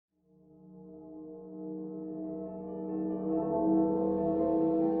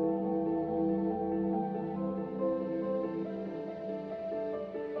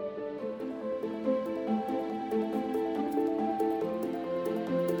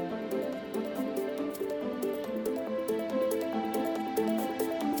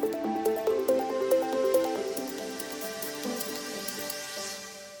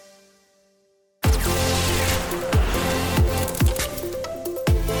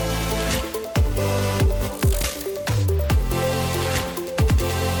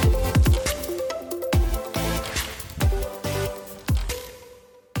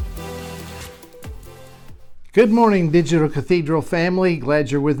Good morning, Digital Cathedral family.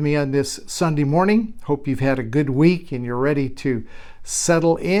 Glad you're with me on this Sunday morning. Hope you've had a good week and you're ready to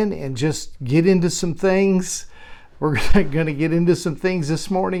settle in and just get into some things. We're going to get into some things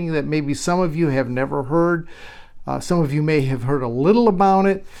this morning that maybe some of you have never heard. Some of you may have heard a little about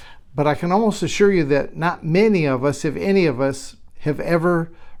it, but I can almost assure you that not many of us, if any of us, have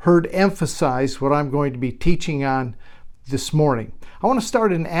ever heard emphasized what I'm going to be teaching on this morning. I want to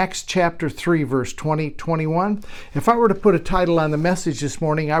start in Acts chapter 3, verse 20-21. If I were to put a title on the message this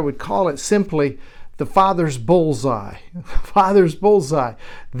morning, I would call it simply The Father's Bullseye. Father's Bullseye.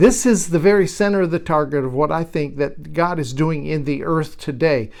 This is the very center of the target of what I think that God is doing in the earth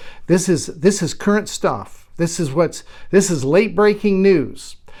today. This is current stuff. This is late breaking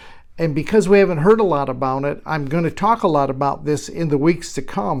news. And because we haven't heard a lot about it, I'm going to talk a lot about this in the weeks to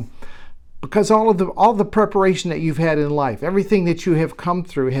come. Because all the preparation that you've had in life, everything that you have come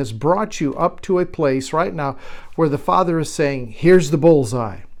through has brought you up to a place right now where the Father is saying, here's the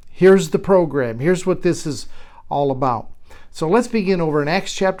bullseye, here's the program, here's what this is all about. So let's begin over in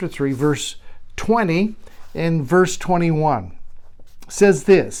Acts chapter 3, verse 20 and verse 21. It says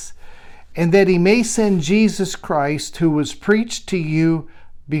this, and that he may send Jesus Christ, who was preached to you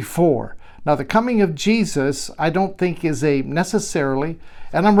before. Now the coming of Jesus, I don't think is a necessarily,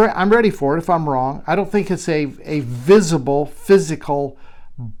 and I'm ready for it if I'm wrong, I don't think it's a visible, physical,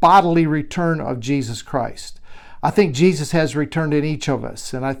 bodily return of Jesus Christ. I think Jesus has returned in each of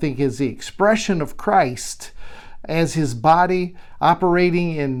us, and I think is the expression of Christ as his body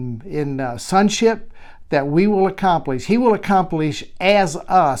operating in sonship that we will accomplish. He will accomplish as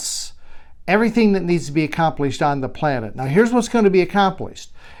us everything that needs to be accomplished on the planet. Now here's what's going to be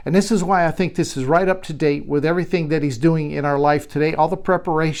accomplished. And this is why I think this is right up to date with everything that he's doing in our life today. All the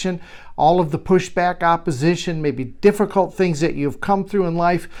preparation, all of the pushback, opposition, maybe difficult things that you've come through in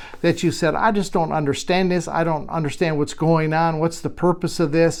life that you said, I just don't understand this. I don't understand what's going on. What's the purpose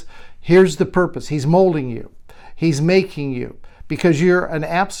of this? Here's the purpose. He's molding you. He's making you. Because you're an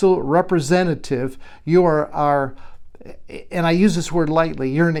absolute representative. You are, and I use this word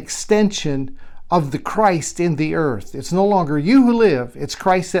lightly, you're an extension of the Christ in the earth. It's no longer you who live, it's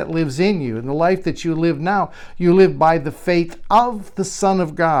Christ that lives in you. And the life that you live now, you live by the faith of the Son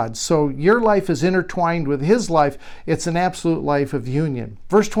of God. So your life is intertwined with his life. It's an absolute life of union.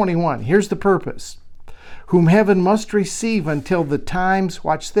 Verse 21, here's the purpose. Whom heaven must receive until the times,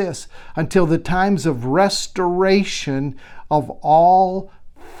 watch this, until the times of restoration of all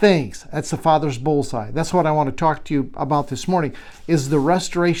things. That's the Father's bullseye. That's what I want to talk to you about this morning, is the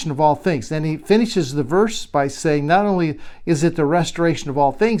restoration of all things. Then he finishes the verse by saying not only is it the restoration of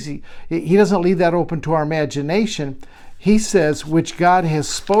all things, he doesn't leave that open to our imagination. He says, which God has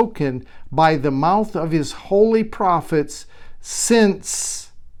spoken by the mouth of his holy prophets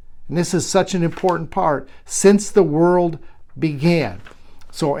since, and this is such an important part, since the world began.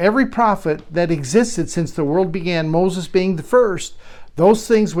 So every prophet that existed since the world began, Moses being the first, those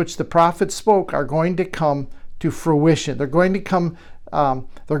things which the prophet spoke are going to come to fruition. It's going to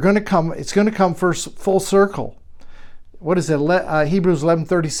come first full circle. What is it? Hebrews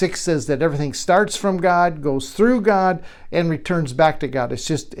 11:36 says that everything starts from God, goes through God, and returns back to God. It's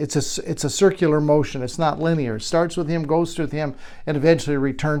a circular motion. It's not linear. It starts with him, goes through him, and eventually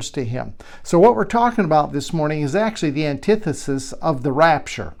returns to him. So what we're talking about this morning is actually the antithesis of the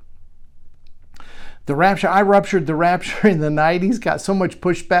rapture. The rapture, I ruptured the rapture in the 90s, got so much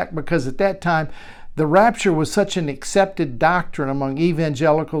pushback because at that time, the rapture was such an accepted doctrine among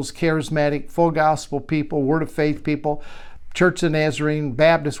evangelicals, charismatic, full gospel people, word of faith people, Church of Nazarene,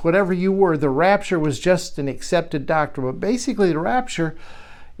 Baptist, whatever you were, the rapture was just an accepted doctrine. But basically, the rapture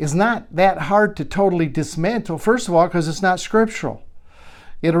is not that hard to totally dismantle, first of all, because it's not scriptural.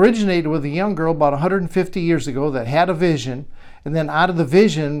 It originated with a young girl about 150 years ago that had a vision, and then out of the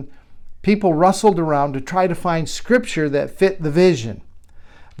vision, people rustled around to try to find scripture that fit the vision.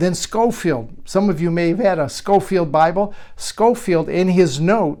 Then Scofield, some of you may have had a Scofield Bible. Scofield, in his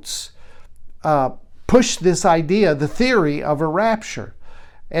notes, pushed this idea, the theory of a rapture.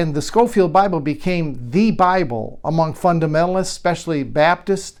 And the Scofield Bible became the Bible among fundamentalists, especially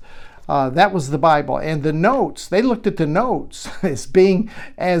Baptists. That was the Bible. And the notes, they looked at the notes as being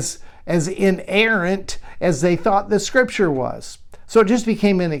as inerrant as they thought the scripture was. So it just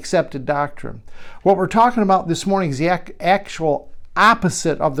became an accepted doctrine. What we're talking about this morning is the actual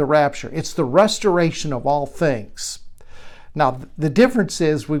opposite of the rapture. It's the restoration of all things. Now, the difference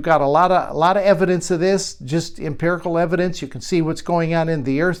is we've got a lot of evidence of this, just empirical evidence. You can see what's going on in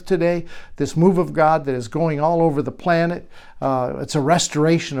the earth today, this move of God that is going all over the planet. It's a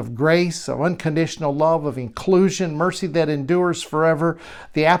restoration of grace, of unconditional love, of inclusion, mercy that endures forever,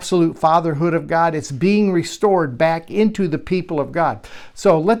 the absolute fatherhood of God. It's being restored back into the people of God.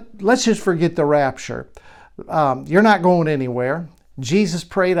 So let's just forget the rapture. You're not going anywhere. Jesus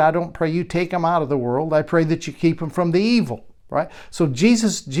prayed, I don't pray you take them out of the world. I pray that you keep them from the evil, right? So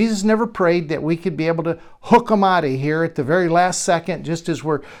Jesus never prayed that we could be able to hook them out of here at the very last second, just as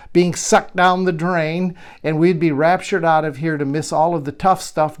we're being sucked down the drain, and we'd be raptured out of here to miss all of the tough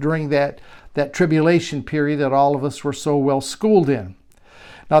stuff during that tribulation period that all of us were so well schooled in.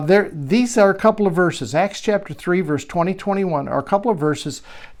 Now, these are a couple of verses. Acts chapter 3, verse 20-21 are a couple of verses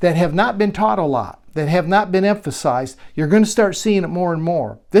that have not been taught a lot, that have not been emphasized. You're going to start seeing it more and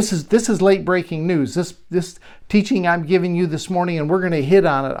more. This is late breaking news. This teaching I'm giving you this morning, and we're going to hit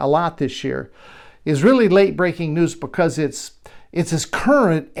on it a lot this year, is really late breaking news because it's as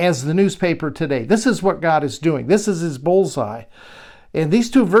current as the newspaper today. This is what God is doing. This is his bullseye. And these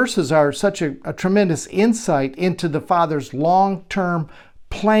two verses are such a tremendous insight into the Father's long-term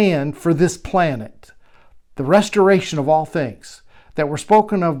plan for this planet, the restoration of all things that were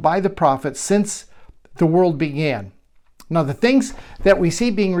spoken of by the prophets since the world began. Now, the things that we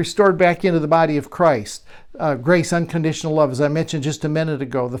see being restored back into the body of Christ, grace, unconditional love, as I mentioned just a minute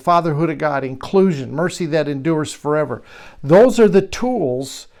ago, the fatherhood of God, inclusion, mercy that endures forever. Those are the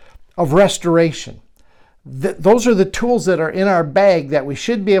tools of restoration. Those are the tools that are in our bag that we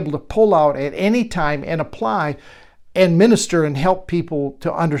should be able to pull out at any time and apply and minister and help people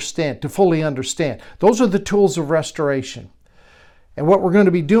to understand, to fully understand. Those are the tools of restoration. And what we're going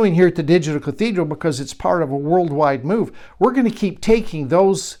to be doing here at the Digital Cathedral, because it's part of a worldwide move, we're going to keep taking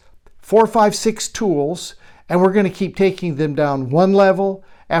those 4, 5, 6 tools, and we're going to keep taking them down one level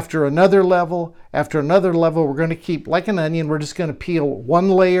after another level after another level. We're going to keep, like an onion, we're just going to peel one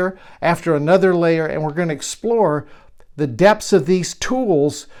layer after another layer, and we're going to explore the depths of these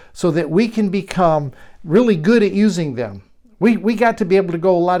tools so that we can become really good at using them. We got to be able to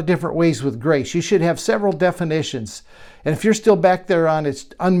go a lot of different ways with grace. You should have several definitions. And if you're still back there on its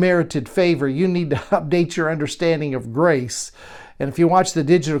unmerited favor, you need to update your understanding of grace. And if you watch the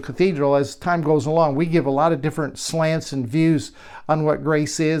Digital Cathedral, as time goes along, we give a lot of different slants and views on what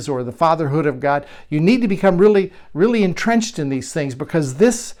grace is or the fatherhood of God. You need to become really, really entrenched in these things, because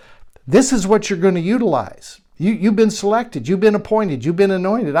this is what you're going to utilize. You've been selected, you've been appointed, you've been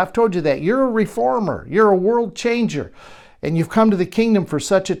anointed. I've told you that. You're a reformer, you're a world changer, and you've come to the kingdom for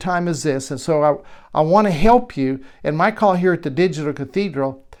such a time as this. And so I want to help you, and my call here at the Digital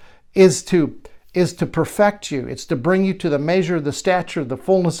Cathedral is to perfect you. It's to bring you to the measure, the stature, the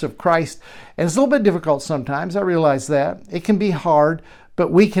fullness of Christ. And it's a little bit difficult sometimes, I realize that. It can be hard,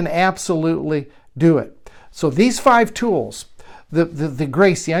 but we can absolutely do it. So these 5 tools, the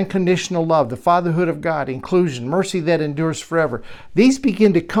grace, the unconditional love, the fatherhood of God, inclusion, mercy that endures forever, these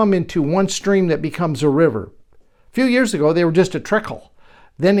begin to come into one stream that becomes a river. A few years ago, they were just a trickle.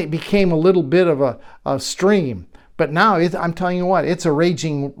 Then it became a little bit of a stream. But now, I'm telling you what, it's a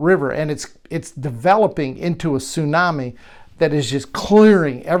raging river, and it's developing into a tsunami that is just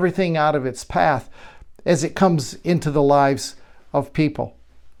clearing everything out of its path as it comes into the lives of people.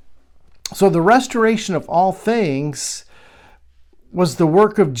 So the restoration of all things was the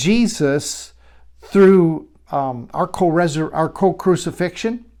work of Jesus through our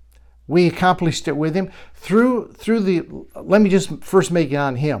co-crucifixion. We accomplished it with him through let me just first make it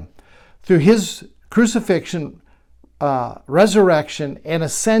on him. Through his crucifixion, resurrection, and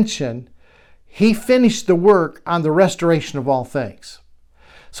ascension, he finished the work on the restoration of all things.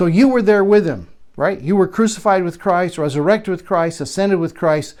 So you were there with him, right? You were crucified with Christ, resurrected with Christ, ascended with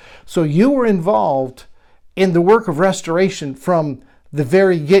Christ. So you were involved in the work of restoration from the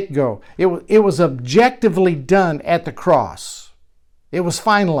very get-go. It was objectively done at the cross. It was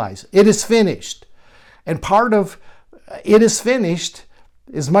finalized. It is finished. And part of it is finished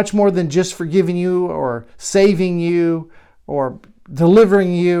is much more than just forgiving you or saving you or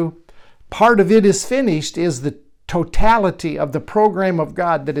delivering you. Part of it is finished is the totality of the program of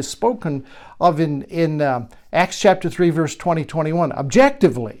God that is spoken of in Acts chapter 3, verse 20-21.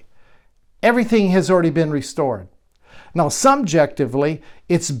 Objectively, everything has already been restored. Now, subjectively,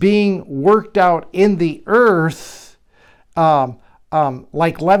 it's being worked out in the earth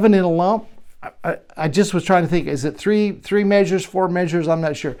like leaven in a lump. I just was trying to think, is it three measures, 4 measures? I'm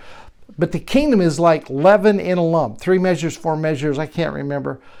not sure. But the kingdom is like leaven in a lump. 3 measures, 4 measures, I can't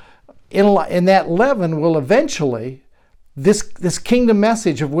remember. And that leaven will eventually, this kingdom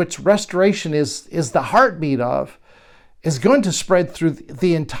message of which restoration is the heartbeat of, is going to spread through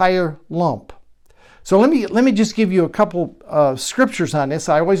the entire lump. So let me just give you a couple scriptures on this.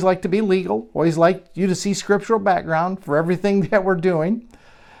 I always like to be legal, always like you to see scriptural background for everything that we're doing,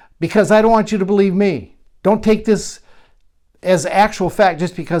 because I don't want you to believe me. Don't take this as actual fact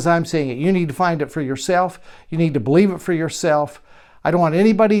just because I'm saying it. You need to find it for yourself. You need to believe it for yourself. I don't want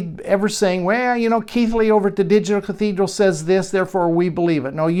anybody ever saying, well, Keith Lee over at the Digital Cathedral says this, therefore we believe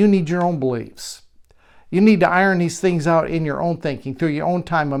it. No, you need your own beliefs. You need to iron these things out in your own thinking through your own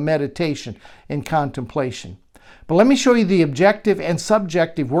time of meditation and contemplation. But let me show you the objective and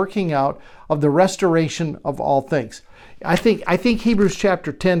subjective working out of the restoration of all things. I think Hebrews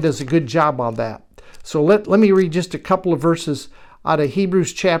chapter 10 does a good job on that. So let me read just a couple of verses out of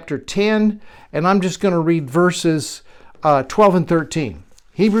Hebrews chapter 10, and I'm just going to read verses 12 and 13.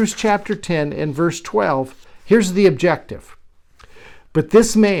 Hebrews chapter 10 and verse 12, here's the objective. But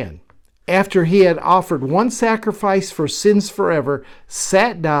this man, after he had offered one sacrifice for sins forever,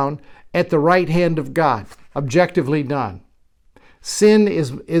 sat down at the right hand of God. Objectively done. Sin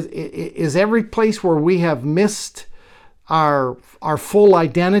is every place where we have missed our full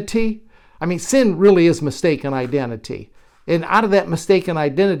identity. I mean, sin really is mistaken identity. And out of that mistaken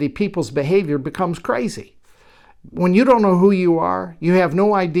identity, people's behavior becomes crazy. When you don't know who you are, you have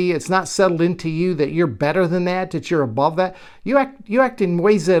no idea, it's not settled into you that you're better than that you're above that, you act in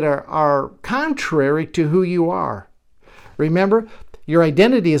ways that are contrary to who you are. Remember, your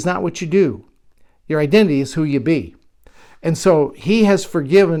identity is not what you do. Your identity is who you be. And so he has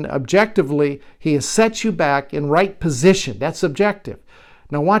forgiven objectively. He has set you back in right position. That's objective.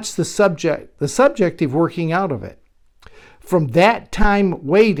 Now watch the subjective working out of it. From that time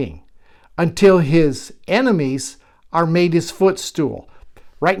waiting until his enemies are made his footstool.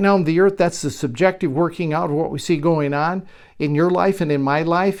 Right now on the earth, that's the subjective working out of what we see going on in your life and in my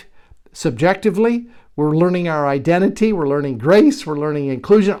life. Subjectively, we're learning our identity, we're learning grace, we're learning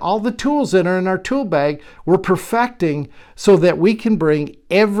inclusion. All the tools that are in our tool bag, we're perfecting so that we can bring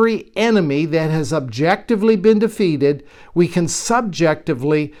every enemy that has objectively been defeated, we can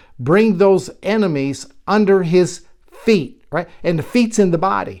subjectively bring those enemies under his feet, right? And the feet's in the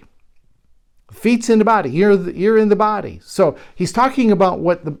body. Feet's in the body. You're in the body. So he's talking about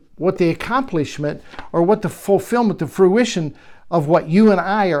what the accomplishment or what the fulfillment, the fruition of what you and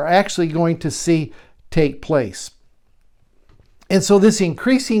I are actually going to see take place. And so this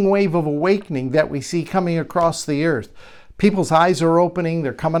increasing wave of awakening that we see coming across the earth, people's eyes are opening,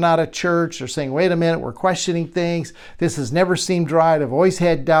 they're coming out of church, they're saying, wait a minute, we're questioning things, this has never seemed right, I've always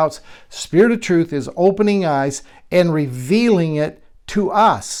had doubts. Spirit of truth is opening eyes and revealing it to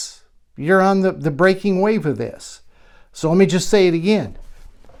us. You're on the breaking wave of this. So let me just say it again.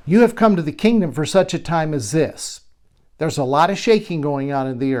 You have come to the kingdom for such a time as this. There's a lot of shaking going on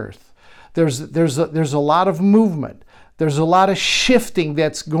in the earth. There's a lot of movement. There's a lot of shifting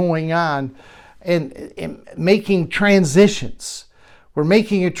that's going on and making transitions. We're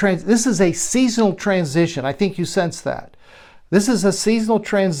making this is a seasonal transition. I think you sense that. This is a seasonal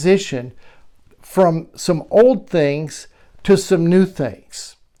transition from some old things to some new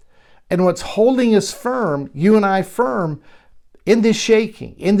things. And what's holding us firm, you and I firm, in this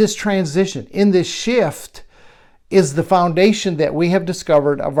shaking, in this transition, in this shift, is the foundation that we have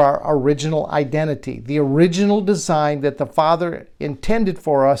discovered of our original identity, the original design that the Father intended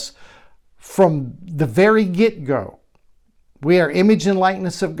for us from the very get-go. We are image and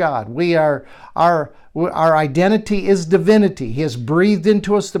likeness of God. Our identity is divinity. He has breathed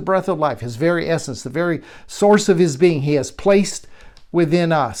into us the breath of life, His very essence, the very source of His being. He has placed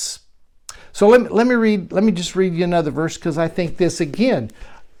within us. So let me just read you another verse, because I think this again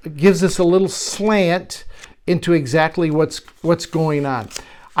gives us a little slant into exactly what's going on.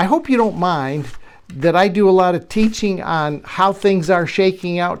 I hope you don't mind that I do a lot of teaching on how things are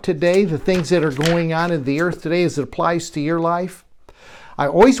shaking out today, the things that are going on in the earth today as it applies to your life. I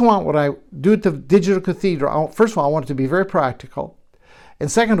always want what I do at the Digital Cathedral. First of all, I want it to be very practical. And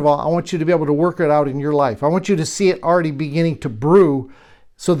second of all, I want you to be able to work it out in your life. I want you to see it already beginning to brew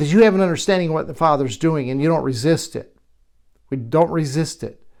so that you have an understanding of what the Father's doing and you don't resist it. We don't resist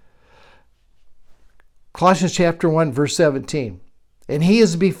it. Colossians chapter 1, verse 17. And He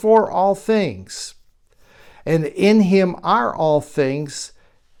is before all things, and in Him are all things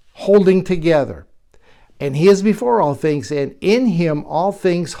holding together. And He is before all things, and in Him all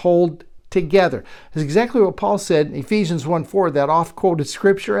things hold together. That's exactly what Paul said in Ephesians 1:4, that oft-quoted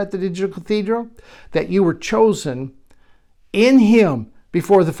scripture at the Digital Cathedral, that you were chosen in Him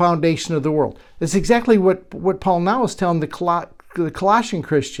before the foundation of the world. That's exactly what Paul now is telling the Colossian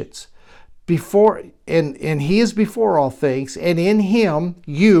Christians. And He is before all things, and in Him,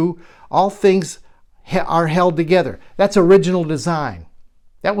 all things are held together. That's original design.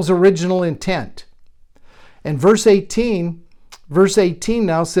 That was original intent. And verse 18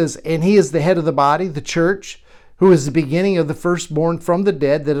 now says, and he is the head of the body, the church, who is the beginning of the firstborn from the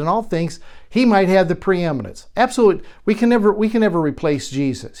dead, that in all things he might have the preeminence. Absolutely. We can never replace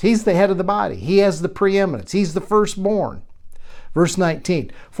Jesus. He's the head of the body. He has the preeminence. He's the firstborn. Verse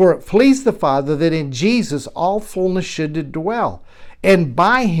 19, for it pleased the Father that in Jesus all fullness should dwell, and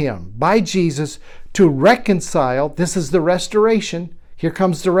by him, by Jesus, to reconcile, this is the restoration, here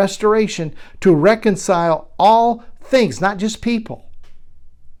comes the restoration, to reconcile all things, not just people.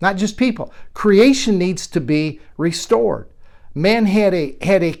 Not just people. Creation needs to be restored. Man had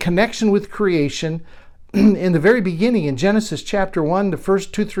a connection with creation in the very beginning, in Genesis chapter 1, the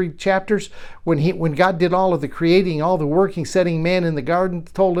first 2-3 chapters, when God did all of the creating, all the working, setting man in the garden,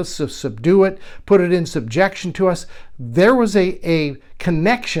 told us to subdue it, put it in subjection to us. There was a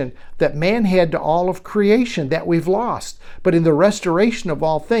connection that man had to all of creation that we've lost. But in the restoration of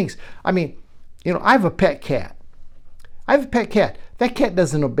all things, I mean, I have a pet cat. That cat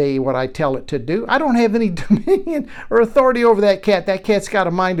doesn't obey what I tell it to do. I don't have any dominion or authority over that cat. That cat's got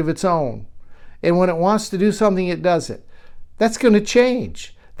a mind of its own. And when it wants to do something, it does it. That's going to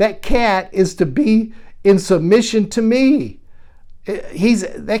change. That cat is to be in submission to me.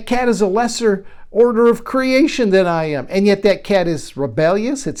 That cat is a lesser order of creation than I am. And yet that cat is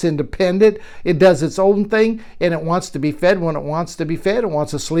rebellious. It's independent. It does its own thing. And it wants to be fed when it wants to be fed. It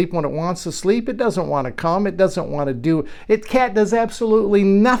wants to sleep when it wants to sleep. It doesn't want to come. It doesn't want to do it. Cat does absolutely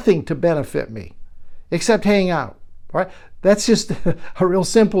nothing to benefit me except hang out. Right? That's just a real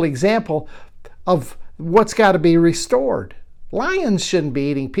simple example of what's got to be restored. Lions shouldn't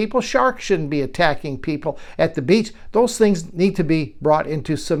be eating people. Sharks shouldn't be attacking people at the beach. Those things need to be brought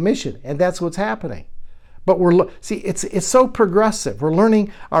into submission, and that's what's happening. But it's so progressive. We're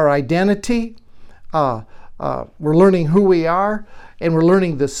learning our identity. We're learning who we are, and we're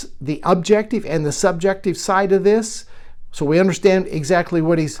learning the objective and the subjective side of this, so we understand exactly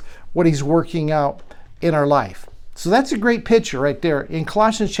what he's working out in our life. So that's a great picture right there. In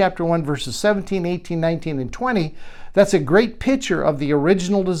Colossians chapter 1, verses 17, 18, 19, and 20, that's a great picture of the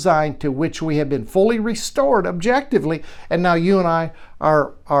original design to which we have been fully restored objectively. And now you and I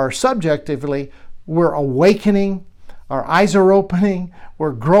are subjectively, we're awakening, our eyes are opening,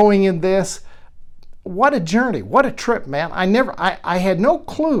 we're growing in this. What a journey, what a trip, man. I had no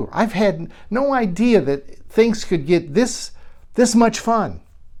clue. I've had no idea that things could get this much fun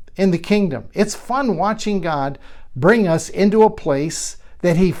in the kingdom. It's fun watching God bring us into a place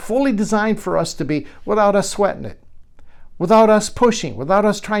that he fully designed for us to be without us sweating it, without us pushing, without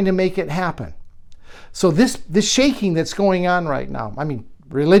us trying to make it happen. So this shaking that's going on right now, I mean,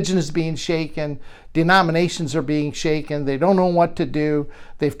 religion is being shaken, denominations are being shaken, they don't know what to do.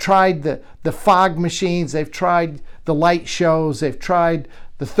 They've tried the fog machines, they've tried the light shows, they've tried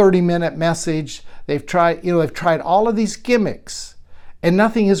the 30-minute message, they've tried all of these gimmicks, and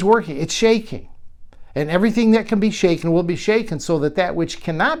nothing is working. It's shaking. And everything that can be shaken will be shaken, so that which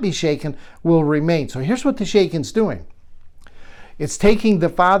cannot be shaken will remain. So here's what the shaking's doing. It's taking the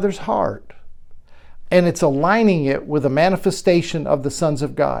Father's heart and it's aligning it with a manifestation of the sons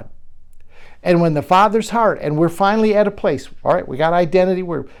of God. And when the Father's heart, and we're finally at a place, all right, we got identity,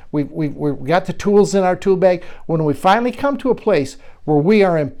 we got the tools in our tool bag. When we finally come to a place where we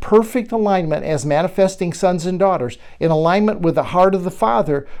are in perfect alignment as manifesting sons and daughters, in alignment with the heart of the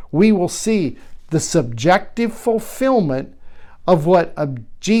Father, we will see the subjective fulfillment of what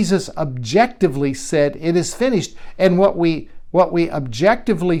Jesus objectively said, it is finished. And what we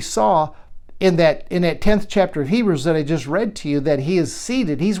objectively saw in that 10th chapter of Hebrews that I just read to you, that he is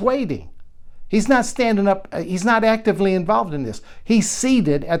seated, he's waiting. He's not standing up, he's not actively involved in this. He's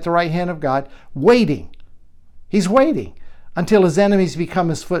seated at the right hand of God, waiting. He's waiting until his enemies become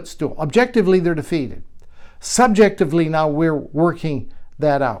his footstool. Objectively, they're defeated. Subjectively, now we're working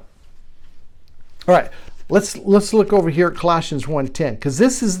that out. All right, let's look over here at Colossians 1:10, because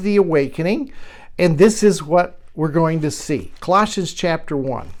this is the awakening, and this is what we're going to see. Colossians chapter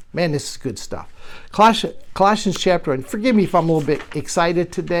 1. Man, this is good stuff. Colossians chapter 1. Forgive me if I'm a little bit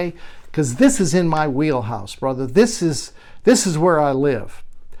excited today, because this is in my wheelhouse, brother. This is where I live.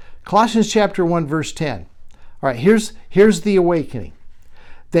 Colossians chapter 1, verse 10. All right, here's the awakening.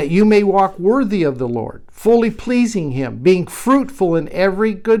 That you may walk worthy of the Lord, fully pleasing him, being fruitful in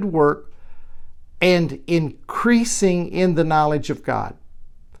every good work, and increasing in the knowledge of God.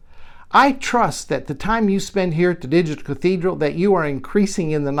 I trust that the time you spend here at the Digital Cathedral, that you are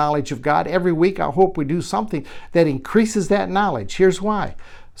increasing in the knowledge of God. Every week, I hope we do something that increases that knowledge. Here's why.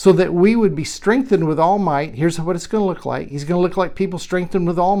 so that we would be strengthened with all might. Here's what it's going to look like. He's going to look like people strengthened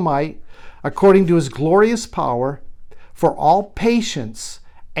with all might, according to his glorious power, for all patience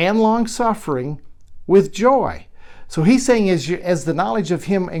and long suffering with joy. So he's saying as the knowledge of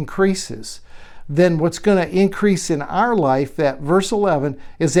him increases, then what's going to increase in our life, that verse 11,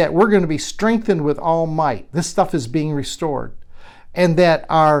 is that we're going to be strengthened with all might. This stuff is being restored. And that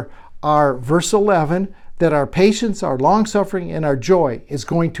our verse 11, that our patience, our long suffering, and our joy is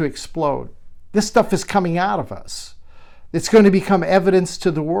going to explode. This stuff is coming out of us. It's going to become evidence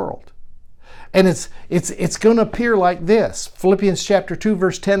to the world. And it's going to appear like this. Philippians chapter 2,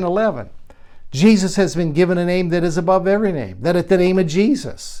 verse 10 and 11. Jesus has been given a name that is above every name, that at the name of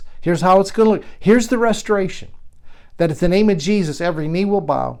Jesus. Here's how it's going to look. Here's the restoration. That at the name of Jesus, every knee will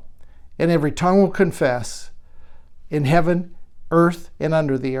bow and every tongue will confess in heaven, earth, and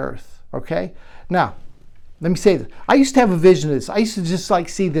under the earth. Okay? Now, let me say this. I used to have a vision of this. I used to just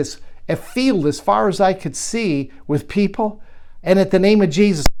see this, a field as far as I could see with people, and at the name of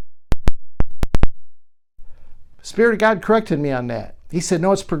Jesus, Spirit of God corrected me on that. He said,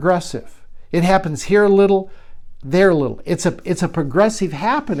 no, it's progressive. It happens here a little, there a little. It's a progressive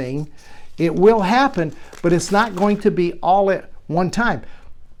happening. It will happen, but it's not going to be all at one time.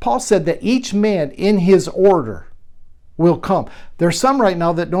 Paul said that each man in his order will come. There's some right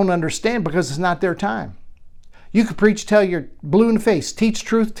now that don't understand because it's not their time. You could preach till you're blue in the face, teach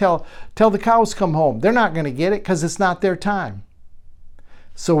truth till the cows come home. They're not going to get it because it's not their time.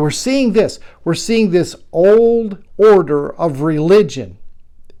 So we're seeing this. We're seeing this old order of religion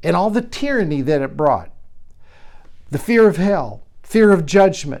and all the tyranny that it brought. The fear of hell, fear of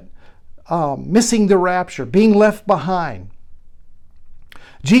judgment, missing the rapture, being left behind.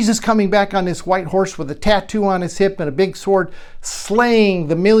 Jesus coming back on this white horse with a tattoo on his hip and a big sword, slaying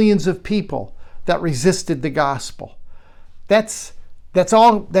the millions of people that resisted the gospel. That's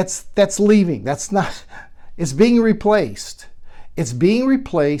leaving. That's not, it's being replaced. It's being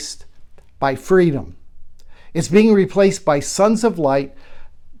replaced by freedom. It's being replaced by sons of light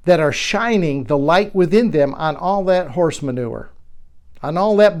that are shining the light within them on all that horse manure, on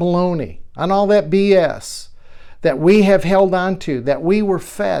all that baloney, on all that BS that we have held on to, that we were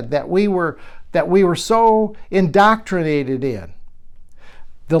fed, that we were so indoctrinated in.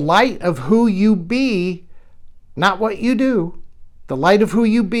 The light of who you be, not what you do, the light of who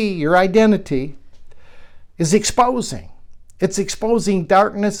you be, your identity, is exposing. It's exposing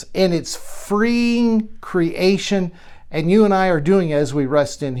darkness and it's freeing creation, and you and I are doing it as we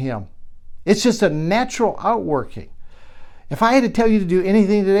rest in Him. It's just a natural outworking. If I had to tell you to do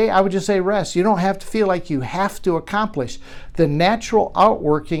anything today, I would just say rest. You don't have to feel like you have to accomplish. The natural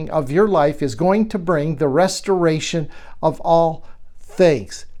outworking of your life is going to bring the restoration of all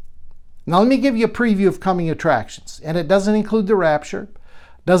things. Now let me give you a preview of coming attractions. And it doesn't include the rapture.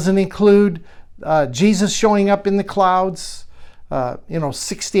 Doesn't include Jesus showing up in the clouds,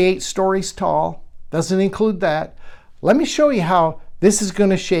 68 stories tall. Doesn't include that. Let me show you how this is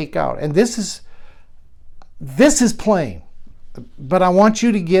going to shake out. And this is plain. But I want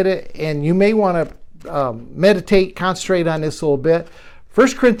you to get it, and you may want to meditate, concentrate on this a little bit.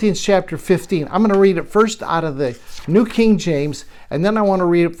 1 Corinthians chapter 15. I'm going to read it first out of the New King James, and then I want to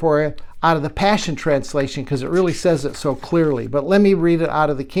read it for you out of the Passion Translation because it really says it so clearly. But let me read it out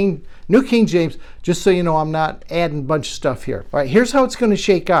of the New King James just so you know I'm not adding a bunch of stuff here. All right, here's how it's going to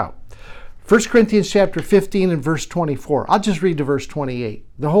shake out. 1 Corinthians chapter 15 and verse 24. I'll just read to verse 28.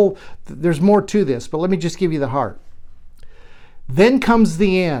 There's more to this, but let me just give you the heart. Then comes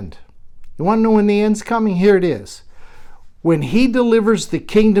the end. You want to know when the end's coming? Here it is. When He delivers the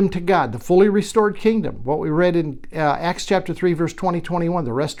kingdom to God, the fully restored kingdom, what we read in Acts chapter 3, verse 20-21,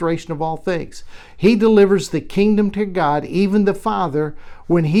 the restoration of all things. He delivers the kingdom to God, even the Father,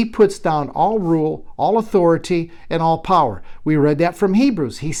 when He puts down all rule, all authority, and all power. We read that from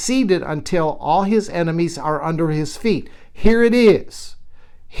Hebrews. He's seated until all His enemies are under His feet. Here it is.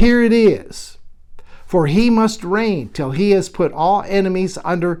 Here it is. For He must reign till He has put all enemies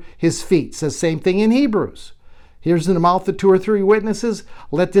under His feet. It says the same thing in Hebrews. Here's in the mouth of 2 or 3 witnesses,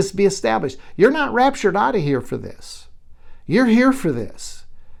 let this be established. You're not raptured out of here for this. You're here for this.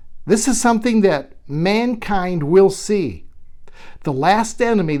 This is something that mankind will see. The last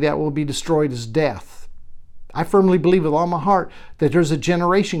enemy that will be destroyed is death. I firmly believe with all my heart that there's a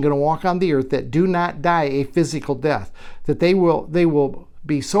generation going to walk on the earth that do not die a physical death, that they will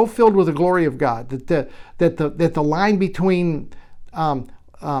be so filled with the glory of God that the line between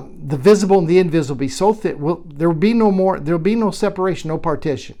the visible and the invisible be so thick. There will be no more. There will be no separation, no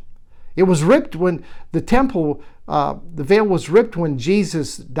partition. It was ripped when the temple, the veil was ripped when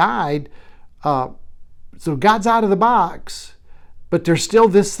Jesus died. So God's out of the box, but there's still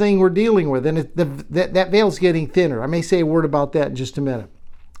this thing we're dealing with, and that veil's getting thinner. I may say a word about that in just a minute.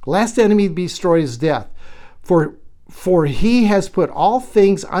 Last enemy to be destroyed is death. For he has put all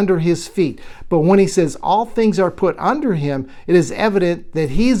things under his feet. But when he says all things are put under him, it is evident that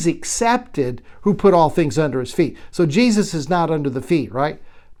he's accepted who put all things under his feet. So Jesus is not under the feet, right?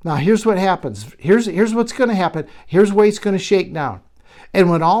 Now here's what happens. Here's what's going to happen. Here's where it's going to shake down. And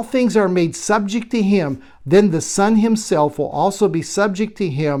when all things are made subject to him, then the Son himself will also be subject to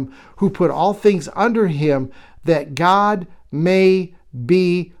him who put all things under him, that God may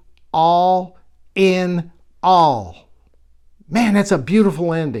be all in all. Man, that's a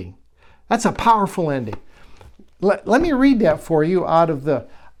beautiful ending. That's a powerful ending. Let me read that for you out of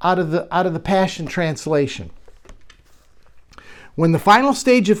the Passion Translation. When the final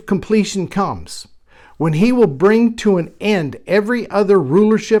stage of completion comes, when he will bring to an end every other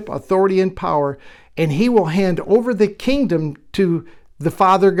rulership, authority, and power, and he will hand over the kingdom to the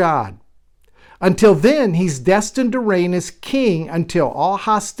Father God. Until then, he's destined to reign as king until all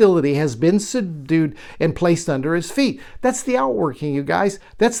hostility has been subdued and placed under his feet. That's the outworking, you guys.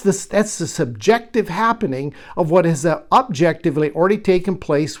 That's the subjective happening of what has objectively already taken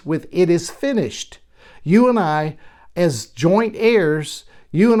place with it is finished. You and I, as joint heirs,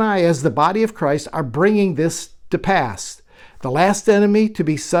 you and I, as the body of Christ, are bringing this to pass. The last enemy to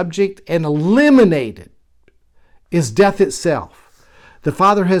be subject and eliminated is death itself. The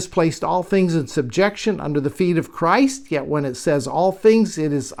Father has placed all things in subjection under the feet of Christ, yet when it says all things,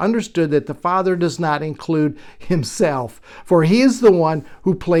 it is understood that the Father does not include himself, for he is the one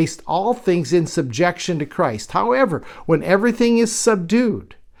who placed all things in subjection to Christ. However, when everything is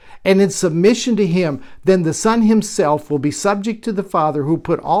subdued and in submission to him, then the Son himself will be subject to the Father who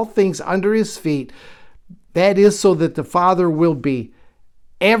put all things under his feet. That is so that the Father will be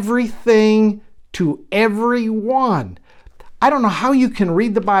everything to everyone. I don't know how you can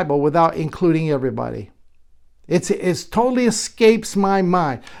read the Bible without including everybody. It totally escapes my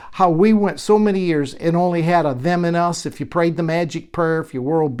mind how we went so many years and only had a them and us. If you prayed the magic prayer, if you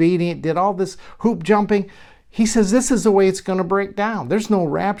were obedient, did all this hoop jumping. He says this is the way it's going to break down. There's no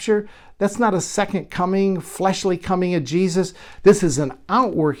rapture. That's not a second coming, fleshly coming of Jesus. This is an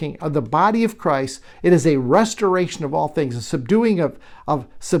outworking of the body of Christ. It is a restoration of all things, a subduing of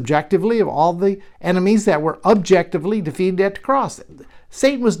subjectively of all the enemies that were objectively defeated at the cross.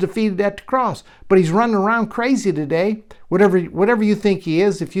 Satan was defeated at the cross, but he's running around crazy today. Whatever you think he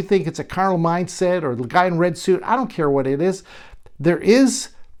is, if you think it's a carnal mindset or the guy in red suit, I don't care what it is. There is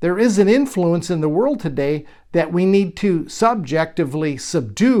an influence in the world today that we need to subjectively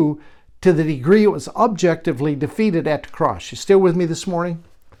subdue to the degree it was objectively defeated at the cross. You still with me this morning?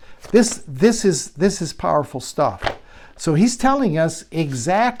 This is powerful stuff. So he's telling us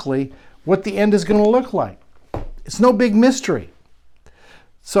exactly what the end is going to look like. It's no big mystery.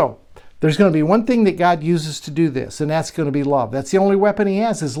 So there's going to be one thing that God uses to do this, and that's going to be love. That's the only weapon he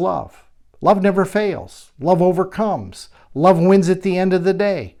has is love. Love never fails. Love overcomes. Love wins at the end of the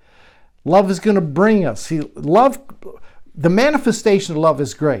day. Love is going to bring us. The manifestation of love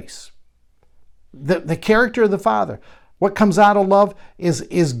is grace. The character of the Father. What comes out of love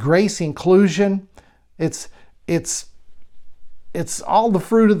is grace, inclusion. It's all the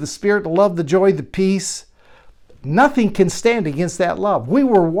fruit of the Spirit, the love, the joy, the peace. Nothing can stand against that love. We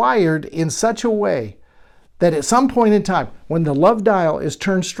were wired in such a way that at some point in time, when the love dial is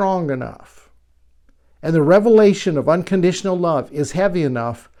turned strong enough and the revelation of unconditional love is heavy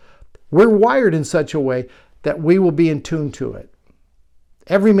enough, we're wired in such a way that we will be in tune to it.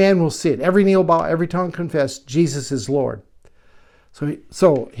 Every man will see it. Every knee will bow, every tongue confess Jesus is Lord.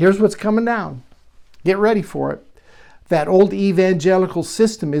 So here's what's coming down. Get ready for it. That old evangelical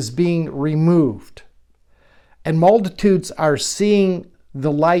system is being removed. And multitudes are seeing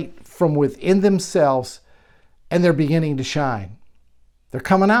the light from within themselves, and they're beginning to shine. They're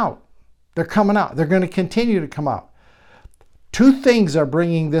coming out. They're coming out. They're going to continue to come out. Two things are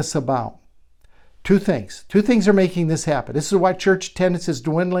bringing this about. Two things. Two things are making this happen. This is why church attendance is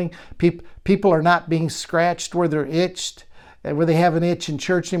dwindling. People are not being scratched where they're itched, and where they have an itch in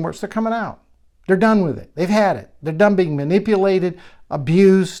church anymore. So they're coming out. They're done with it. They've had it. They're done being manipulated,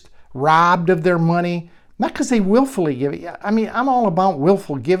 abused, robbed of their money. Not because they willfully give it. I mean, I'm all about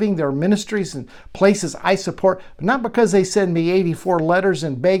willful giving. There are ministries and places I support, but not because they send me 84 letters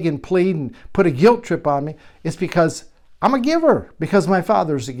and beg and plead and put a guilt trip on me. It's because I'm a giver, because my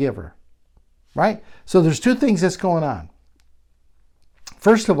Father's a giver. Right? So there's two things that's going on.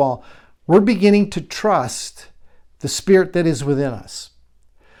 First of all, we're beginning to trust the Spirit that is within us.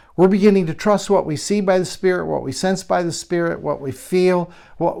 We're beginning to trust what we see by the Spirit, what we sense by the Spirit, what we feel,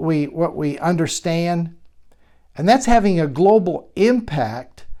 what we understand. And that's having a global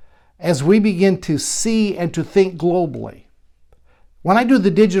impact as we begin to see and to think globally. When I do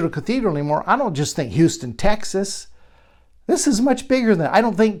the Digital Cathedral anymore, I don't just think Houston, Texas. This is much bigger than that. I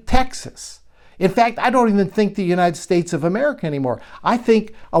don't think Texas. In fact, I don't even think the United States of America anymore. I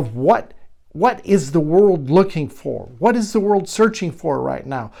think of what is the world looking for? What is the world searching for right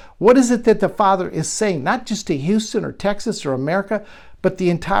now? What is it that the Father is saying, not just to Houston or Texas or America, but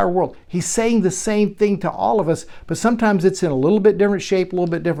the entire world? He's saying the same thing to all of us, but sometimes it's in a little bit different shape, a little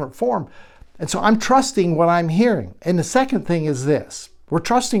bit different form. And so I'm trusting what I'm hearing. And the second thing is this. We're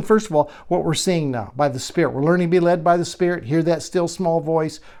trusting, first of all, what we're seeing now by the Spirit. We're learning to be led by the Spirit, hear that still small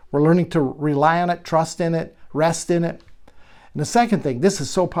voice. We're learning to rely on it, trust in it, rest in it. And the second thing, this is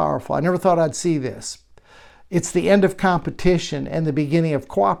so powerful. I never thought I'd see this. It's the end of competition and the beginning of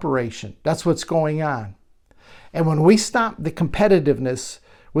cooperation. That's what's going on. And when we stop the competitiveness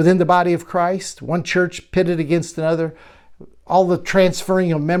within the body of Christ, one church pitted against another, all the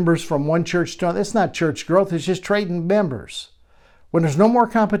transferring of members from one church to another, it's not church growth, it's just trading members. When there's no more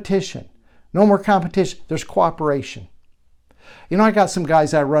competition, there's cooperation. You know, I got some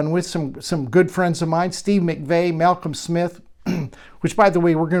guys I run with, some good friends of mine, Steve McVeigh, Malcolm Smith, which, by the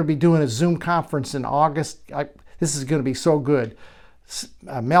way, we're going to be doing a Zoom conference in August. This is going to be so good.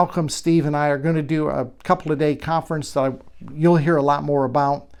 Malcolm, Steve, and I are going to do a couple of day conference that you'll hear a lot more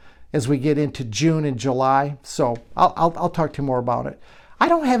about as we get into June and July. So I'll talk to you more about it. I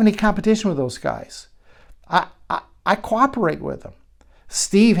don't have any competition with those guys. I cooperate with them.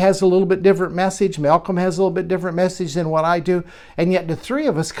 Steve has a little bit different message. Malcolm has a little bit different message than what I do. And yet the three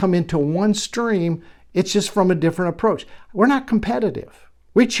of us come into one stream. It's just from a different approach. We're not competitive.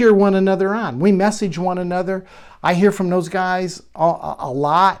 We cheer one another on. We message one another. I hear from those guys a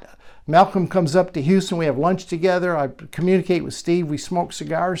lot. Malcolm comes up to Houston. We have lunch together. I communicate with Steve. We smoke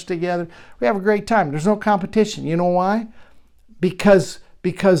cigars together. We have a great time. There's no competition. You know why? Because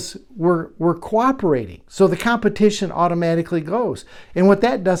we're cooperating. So the competition automatically goes. And what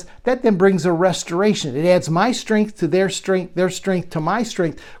that does, that then brings a restoration. It adds my strength to their strength to my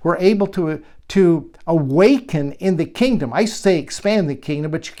strength. We're able to awaken in the kingdom. I say expand the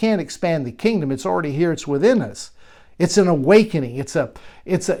kingdom, but you can't expand the kingdom. It's already here. It's within us. It's an awakening. It's a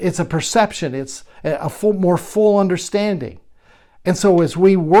perception. It's a more full understanding. And so as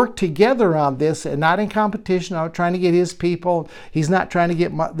we work together on this, and not in competition, I'm not trying to get his people. He's not trying to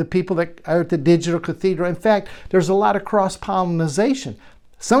get the people that are at the Digital Cathedral. In fact, there's a lot of cross-pollination.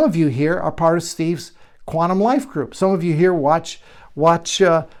 Some of you here are part of Steve's Quantum Life group. Some of you here watch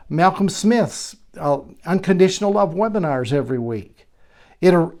Malcolm Smith's Unconditional Love webinars every week.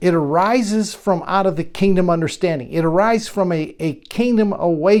 It arises from out of the kingdom understanding. It arises from a kingdom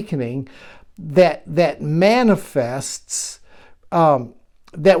awakening that manifests,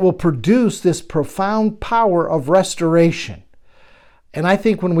 that will produce this profound power of restoration. And I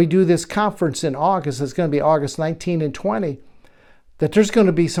think when we do this conference in August, it's going to be August 19 and 20, that there's going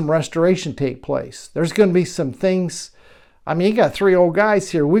to be some restoration take place. There's going to be some things. I mean, you got three old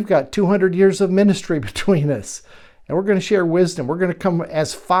guys here. We've got 200 years of ministry between us. And we're going to share wisdom. We're going to come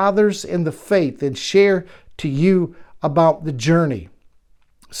as fathers in the faith and share to you about the journey.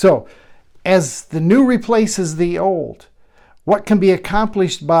 So, as the new replaces the old, what can be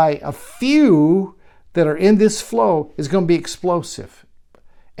accomplished by a few that are in this flow is going to be explosive.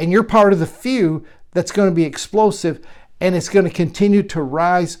 And you're part of the few that's going to be explosive, and it's going to continue to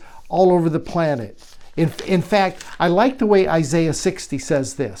rise all over the planet. In fact, I like the way Isaiah 60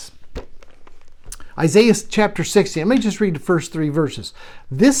 says this. Isaiah chapter 60, let me just read the first three verses.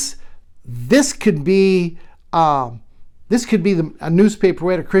 This could be a newspaper.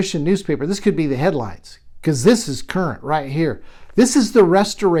 We had a Christian newspaper. This could be the headlines, because this is current right here. This is the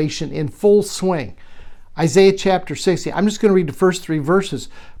restoration in full swing. Isaiah chapter 60. I'm just going to read the first three verses,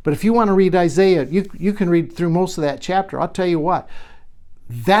 but if you want to read Isaiah, you can read through most of that chapter. I'll tell you what,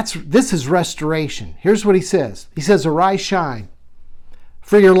 this is restoration. Here's what he says. He says, "Arise, shine,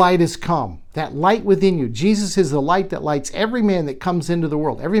 for your light has come." That light within you. Jesus is the light that lights every man that comes into the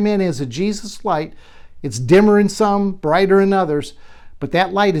world. Every man has a Jesus light. It's dimmer in some, brighter in others, but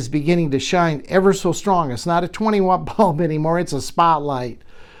that light is beginning to shine ever so strong. It's not a 20-watt bulb anymore. It's a spotlight.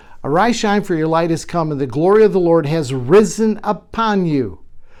 "Arise, shine, for your light has come, and the glory of the Lord has risen upon you.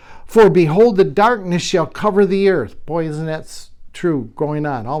 For behold, the darkness shall cover the earth." Boy, isn't that true going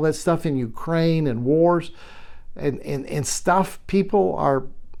on? All that stuff in Ukraine and wars and stuff. People are,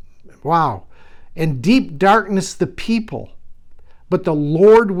 wow. "And deep darkness the people. But the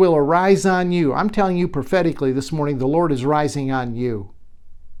Lord will arise on you." I'm telling you prophetically this morning, the Lord is rising on you.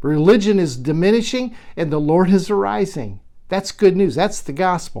 Religion is diminishing and the Lord is arising. That's good news. That's the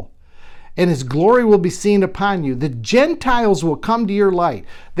gospel. and his glory will be seen upon you. The Gentiles will come to your light.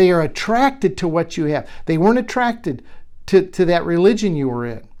 They are attracted to what you have. They weren't attracted to that religion you were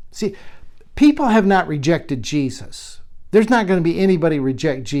in. See, people have not rejected Jesus. There's not going to be anybody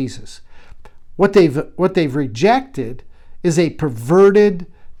reject Jesus. What they've rejected is a perverted,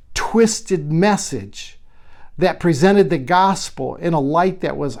 twisted message that presented the gospel in a light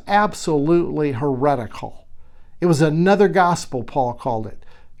that was absolutely heretical. It was another gospel, Paul called it,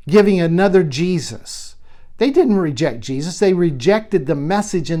 giving another Jesus. They didn't reject Jesus. They rejected the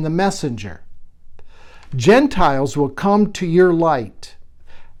message and the messenger. Gentiles will come to your light,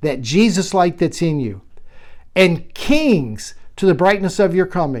 that Jesus light that's in you, and kings to the brightness of your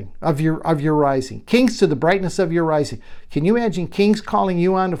coming, of your rising. Kings to the brightness of your rising. Can you imagine kings calling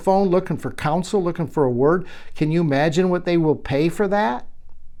you on the phone looking for counsel, looking for a word? Can you imagine what they will pay for that?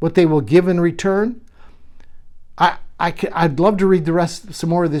 What they will give in return? I'd love to read the rest, some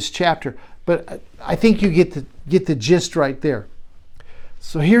more of this chapter, but I think you get the gist right there.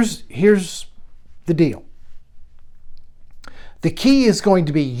 So here's the deal. The key is going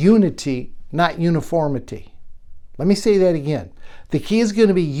to be unity, not uniformity. Let me say that again. The key is going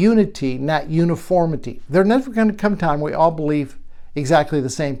to be unity, not uniformity. There's never going to come a time we all believe exactly the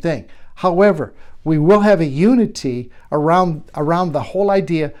same thing. However, we will have a unity around the whole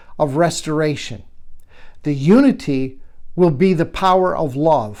idea of restoration. The unity will be the power of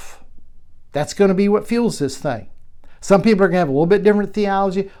love. That's going to be what fuels this thing. Some people are going to have a little bit different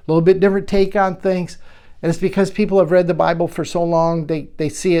theology, a little bit different take on things. And it's because people have read the Bible for so long, they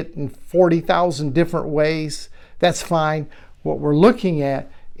see it in 40,000 different ways. That's fine. What we're looking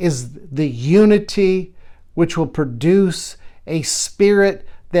at is the unity which will produce a spirit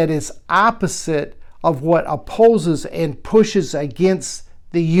that is opposite of what opposes and pushes against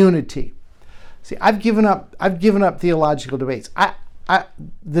the unity. See, I've given up theological debates.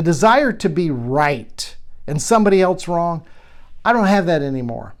 The desire to be right and somebody else wrong, I don't have that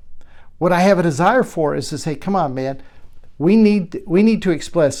anymore. What I have a desire for is to say, come on, man, we need to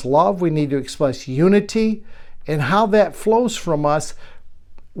express love, we need to express unity, and how that flows from us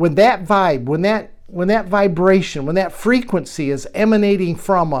when that vibe, when that vibration, when that frequency is emanating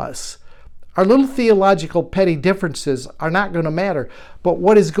from us. Our little theological petty differences are not going to matter. But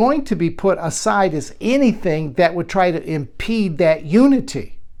what is going to be put aside is anything that would try to impede that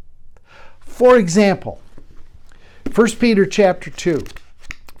unity. For example, 1 Peter chapter 2.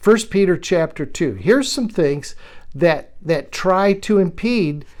 1 Peter chapter 2. Here's some things that try to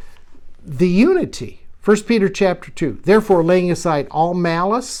impede the unity. 1 Peter chapter 2. Therefore, laying aside all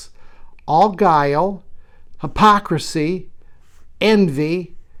malice, all guile, hypocrisy,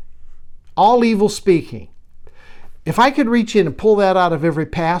 envy, all evil speaking. If I could reach in and pull that out of every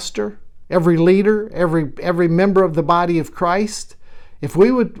pastor, every leader, every member of the body of Christ, if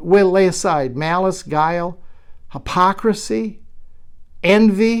we would lay aside malice, guile, hypocrisy,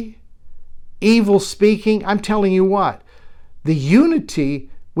 envy, evil speaking, I'm telling you what, the unity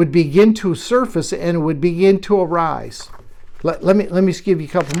would begin to surface and it would begin to arise. Let me just give you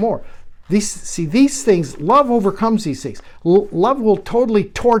a couple more. These things, love overcomes these things. Love will totally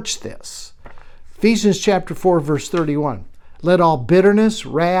torch this. Ephesians chapter 4, verse 31. Let all bitterness,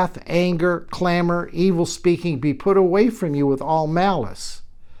 wrath, anger, clamor, evil speaking be put away from you with all malice.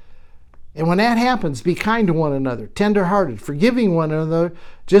 And when that happens, be kind to one another, tender-hearted, forgiving one another,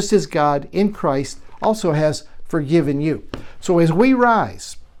 just as God in Christ also has forgiven you. So as we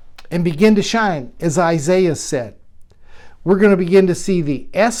rise and begin to shine, as Isaiah said, we're going to begin to see the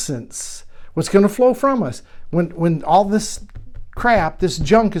essence, what's going to flow from us. When all this crap, this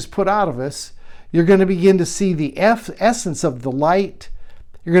junk is put out of us, you're going to begin to see the essence of the light.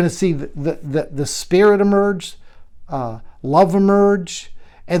 You're going to see the Spirit emerge, love emerge,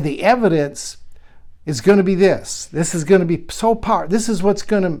 and the evidence is going to be this. This is going to be so powerful. This is what's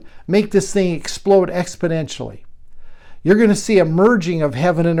going to make this thing explode exponentially. You're going to see a merging of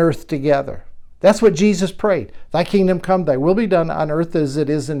heaven and earth together. That's what Jesus prayed. Thy kingdom come, thy will be done on earth as it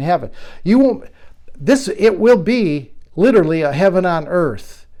is in heaven. It will be literally a heaven on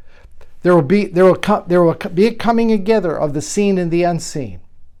earth. There will be a coming together of the seen and the unseen,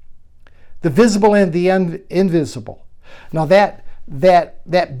 the visible and the invisible. Now that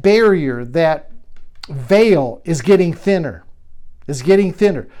barrier, that veil is getting thinner.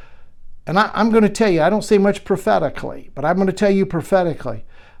 And I'm going to tell you, I don't say much prophetically, but I'm going to tell you prophetically,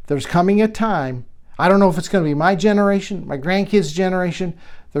 there's coming a time, I don't know if it's going to be my generation, my grandkids' generation,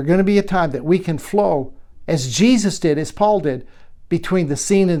 there's going to be a time that we can flow as Jesus did, as Paul did, between the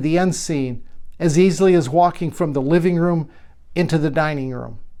seen and the unseen, as easily as walking from the living room into the dining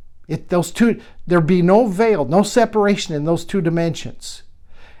room. There'll be no veil, no separation in those two dimensions.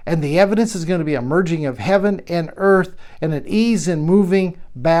 And the evidence is going to be a merging of heaven and earth and an ease in moving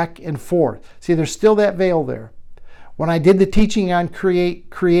back and forth. See, there's still that veil there. When I did the teaching on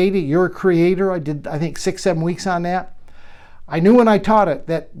creating, you're a creator, I did, I think, 6-7 weeks on that. I knew when I taught it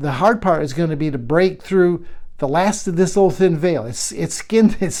that the hard part is going to be to break through the last of this little thin veil. It's skin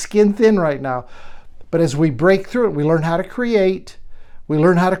thin right now. But as we break through it, we learn how to create. We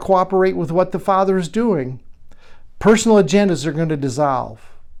learn how to cooperate with what the Father is doing. Personal agendas are going to dissolve.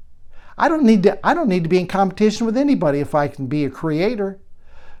 I don't need to be in competition with anybody if I can be a creator.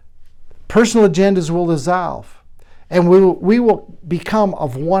 Personal agendas will dissolve. And we will become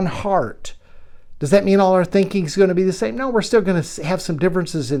of one heart. Does that mean all our thinking is going to be the same? No, we're still going to have some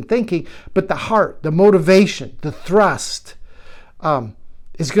differences in thinking, but the heart, the motivation, the thrust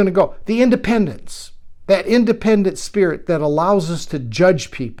is going to go. The independence, that independent spirit that allows us to judge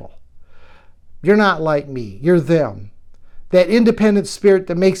people. You're not like me, you're them. That independent spirit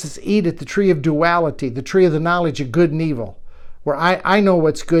that makes us eat at the tree of duality, the tree of the knowledge of good and evil, where I know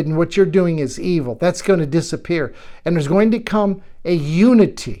what's good and what you're doing is evil. That's going to disappear. And there's going to come a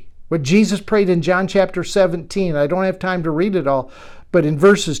unity. What Jesus prayed in John chapter 17, I don't have time to read it all, but in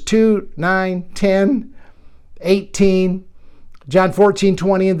verses 2, 9, 10, 18, John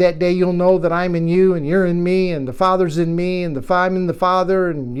 14:20, in that day you'll know that I'm in you and you're in me and the Father's in me and I'm in the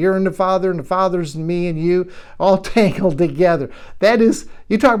Father and you're in the Father and the Father's in me and you, all tangled together. That is,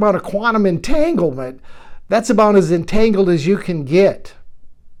 you talk about a quantum entanglement. That's about as entangled as you can get.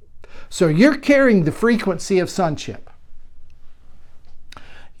 So you're carrying the frequency of sonship.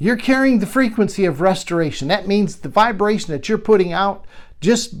 You're carrying the frequency of restoration. That means the vibration that you're putting out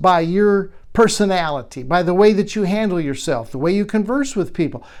just by your personality, by the way that you handle yourself, the way you converse with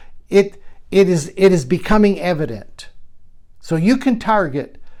people, it is becoming evident. So you can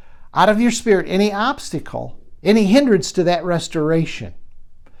target out of your spirit any obstacle, any hindrance to that restoration.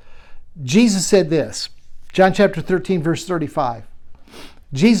 Jesus said this, John chapter 13, verse 35.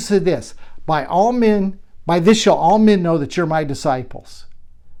 Jesus said this, by this shall all men know that you're my disciples,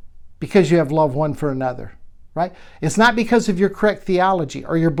 because you have love one for another. Right? It's not because of your correct theology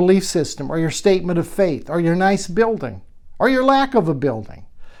or your belief system or your statement of faith or your nice building or your lack of a building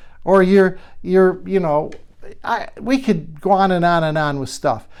or we could go on and on and on with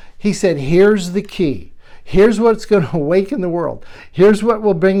stuff. He said, here's the key. Here's what's going to awaken the world. Here's what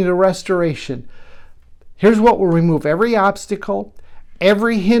will bring the restoration. Here's what will remove every obstacle,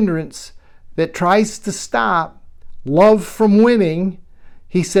 every hindrance that tries to stop love from winning.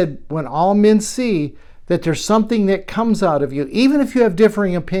 He said, when all men see that there's something that comes out of you, even if you have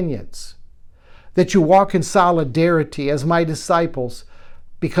differing opinions, that you walk in solidarity as my disciples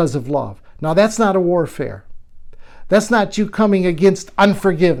because of love. Now, that's not a warfare. That's not you coming against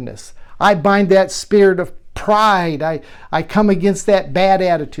unforgiveness. I bind that spirit of pride. I come against that bad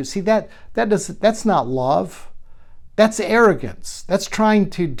attitude. See, that's not love. That's arrogance. That's trying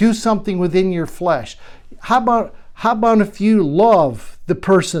to do something within your flesh. How about if you love the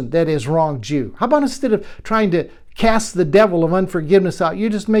person that has wronged you? How about instead of trying to cast the devil of unforgiveness out, you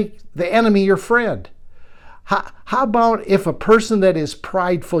just make the enemy your friend? How about if a person that is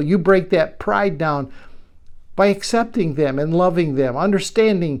prideful, you break that pride down by accepting them and loving them,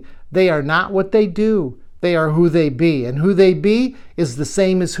 understanding they are not what they do, they are who they be. And who they be is the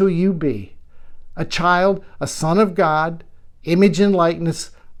same as who you be. A child, a son of God, image and likeness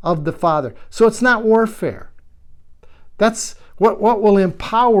of the Father. So it's not warfare. That's what will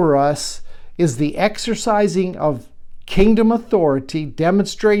empower us is the exercising of kingdom authority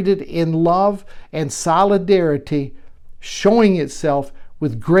demonstrated in love and solidarity, showing itself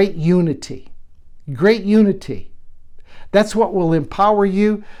with great unity. Great unity. That's what will empower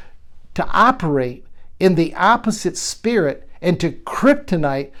you to operate in the opposite spirit and to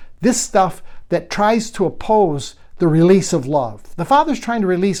kryptonite this stuff that tries to oppose the release of love. The Father's trying to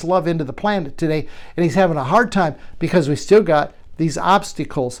release love into the planet today, and he's having a hard time because we still got these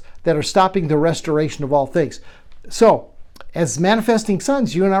obstacles that are stopping the restoration of all things. So, as manifesting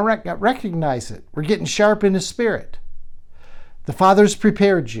sons, you and I recognize it. We're getting sharp in the spirit. The Father's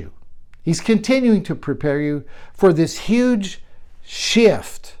prepared you. He's continuing to prepare you for this huge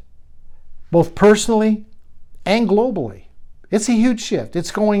shift, both personally and globally. It's a huge shift.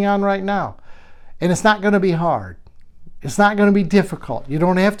 It's going on right now. And it's not going to be hard. It's not going to be difficult. You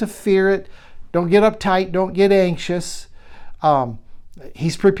don't have to fear it. Don't get uptight. Don't get anxious.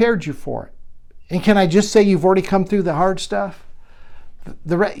 He's prepared you for it. And can I just say you've already come through the hard stuff?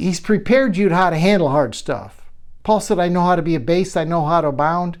 He's prepared you to how to handle hard stuff. Paul said, I know how to be abased. I know how to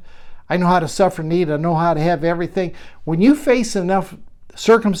abound. I know how to suffer need. I know how to have everything. When you face enough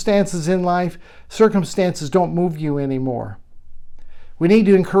circumstances in life, circumstances don't move you anymore. We need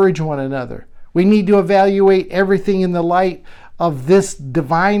to encourage one another. We need to evaluate everything in the light of this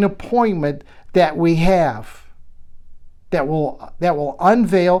divine appointment that we have, that will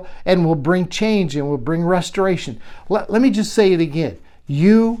unveil and will bring change and will bring restoration. Let me just say it again.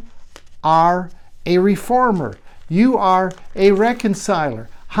 You are a reformer. You are a reconciler.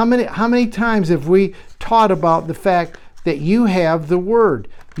 How many times have we taught about the fact that you have the Word?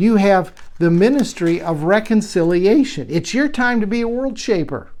 You have the ministry of reconciliation. It's your time to be a world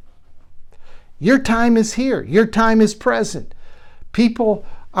shaper. Your time is here. Your time is present. People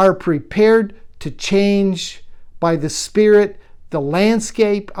are prepared to change by the Spirit the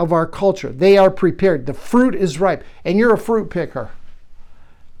landscape of our culture. They are prepared. The fruit is ripe, and you're a fruit picker.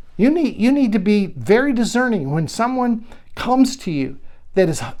 You need to be very discerning when someone comes to you that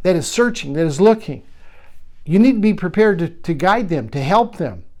is searching, that is looking. You need to be prepared to guide them, to help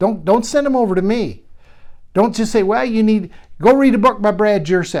them. Don't send them over to me. Don't just say, well, go read a book by Brad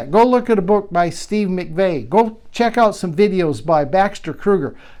Jersak. Go look at a book by Steve McVeigh. Go check out some videos by Baxter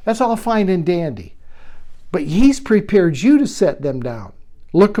Kruger. That's all fine and dandy. But he's prepared you to set them down.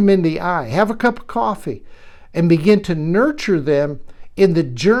 Look them in the eye. Have a cup of coffee and begin to nurture them in the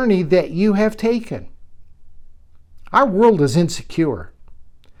journey that you have taken. Our world is insecure.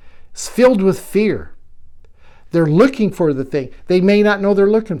 It's filled with fear. They're looking for the thing. They may not know they're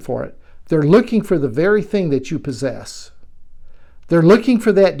looking for it. They're looking for the very thing that you possess. They're looking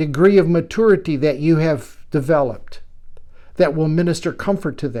for that degree of maturity that you have developed that will minister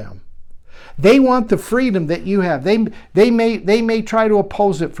comfort to them. They want the freedom that you have. They may try to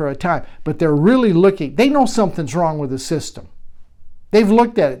oppose it for a time, but they're really looking. They know something's wrong with the system. They've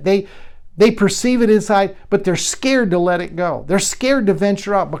looked at it. They perceive it inside, but they're scared to let it go. They're scared to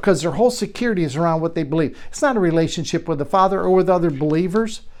venture out because their whole security is around what they believe. It's not a relationship with the Father or with other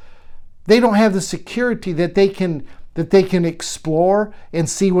believers. They don't have the security that they can explore and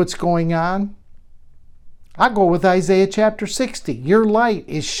see what's going on. I go with Isaiah chapter 60. Your light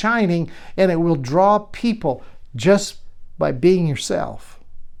is shining and it will draw people just by being yourself.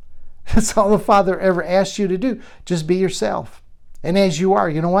 That's all the Father ever asked you to do. Just be yourself. And as you are,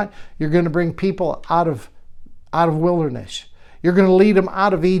 you know what? You're going to bring people out of wilderness. You're going to lead them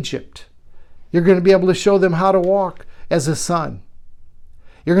out of Egypt. You're going to be able to show them how to walk as a son.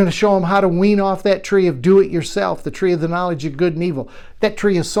 You're going to show them how to wean off that tree of do-it-yourself, the tree of the knowledge of good and evil. That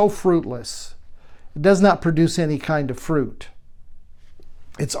tree is so fruitless. It does not produce any kind of fruit.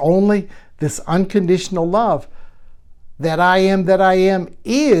 It's only this unconditional love that I am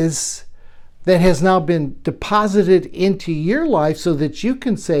is that has now been deposited into your life so that you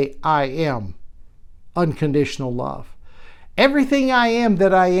can say, I am unconditional love. Everything I am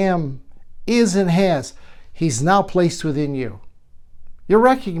that I am is and has, He's now placed within you. You're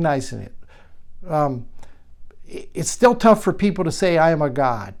recognizing it. It's still tough for people to say, I am a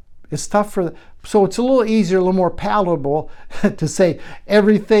God. It's tough so it's a little easier, a little more palatable to say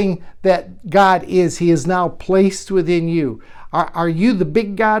everything that God is, He is now placed within you. Are you the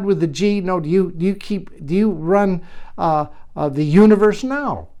big God with the G? No. Do you run the universe?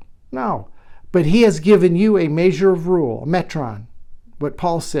 No. But He has given you a measure of rule, a metron. What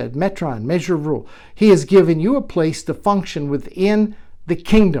Paul said, metron, measure of rule. He has given you a place to function within the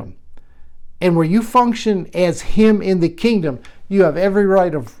kingdom. And where you function as Him in the kingdom, you have every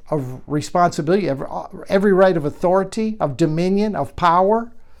right of responsibility, every right of authority, of dominion, of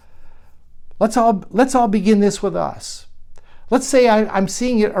power. Let's all begin this with us. Let's say I'm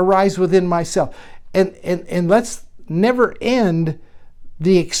seeing it arise within myself. And let's never end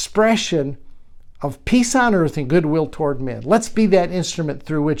the expression of peace on earth and goodwill toward men. Let's be that instrument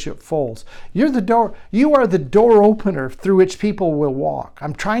through which it folds. You are the door opener through which people will walk.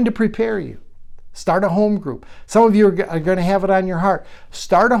 I'm trying to prepare you. Start a home group. Some of you are going to have it on your heart.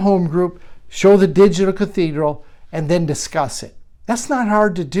 Start a home group, show the digital cathedral, and then discuss it. That's not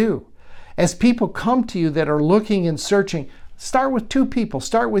hard to do. As people come to you that are looking and searching, start with 2 people.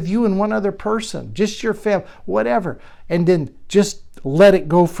 Start with you and one other person, just your family, whatever, and then just let it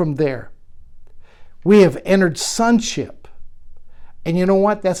go from there. We have entered sonship. And you know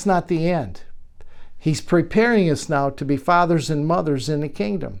what? That's not the end. He's preparing us now to be fathers and mothers in the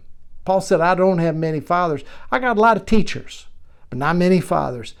kingdom. Paul said, I don't have many fathers. I got a lot of teachers, but not many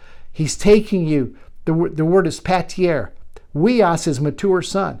fathers. He's taking you, the word is pater. Weos is mature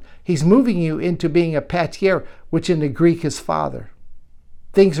son. He's moving you into being a pater, which in the Greek is father.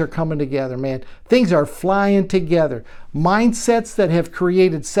 Things are coming together, man. Things are flying together. Mindsets that have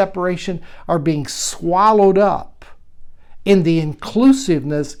created separation are being swallowed up in the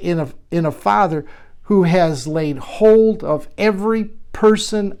inclusiveness in a Father who has laid hold of every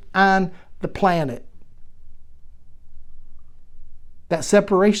person on the planet. That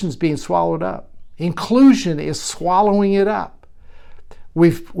separation is being swallowed up. Inclusion is swallowing it up.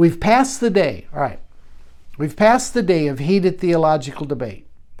 We've passed the day, all right. We've passed the day of heated theological debate.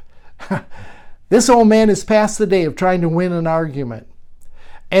 This old man has passed the day of trying to win an argument.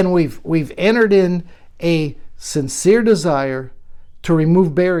 And we've entered in a sincere desire to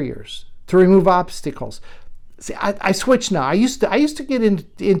remove barriers, to remove obstacles. See, I switched now. I used to get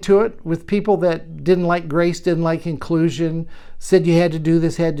into it with people that didn't like grace, didn't like inclusion, said you had to do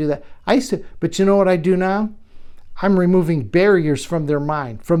this, had to do that. But you know what I do now? I'm removing barriers from their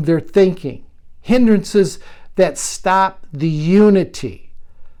mind, from their thinking, hindrances that stop the unity.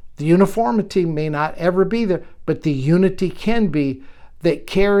 The uniformity may not ever be there, but the unity can be, that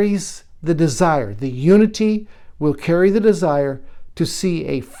carries the desire. The unity will carry the desire to see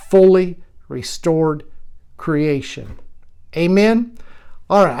a fully restored creation. Amen?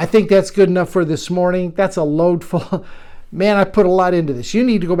 All right, I think that's good enough for this morning. That's a load full. Man, I put a lot into this. You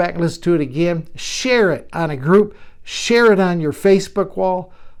need to go back and listen to it again. Share it on a group. Share it on your Facebook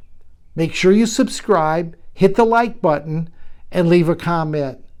wall. Make sure you subscribe, hit the like button, and leave a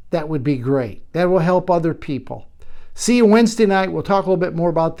comment. That would be great. That will help other people. See you Wednesday night. We'll talk a little bit more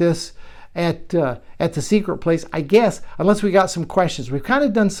about this at the Secret Place. I guess, unless we got some questions. We've kind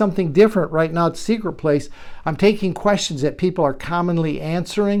of done something different right now at the Secret Place. I'm taking questions that people are commonly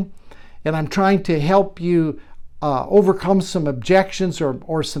answering, and I'm trying to help you overcome some objections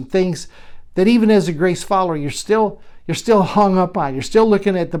or some things that even as a grace follower, you're still hung up on. You're still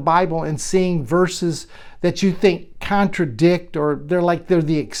looking at the Bible and seeing verses that you think contradict, or they're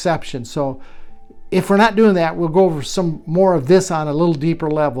the exception. So if we're not doing that, we'll go over some more of this on a little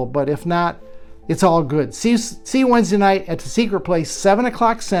deeper level. But if not, it's all good. See you Wednesday night at the Secret Place, 7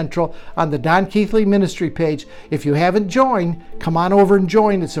 o'clock Central, on the Don Keithley Ministry page. If you haven't joined, come on over and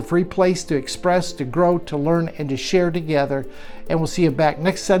join. It's a free place to express, to grow, to learn, and to share together. And we'll see you back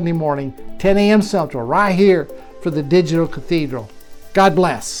next Sunday morning, 10 a.m. Central, right here for the Digital Cathedral. God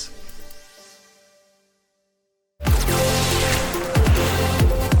bless.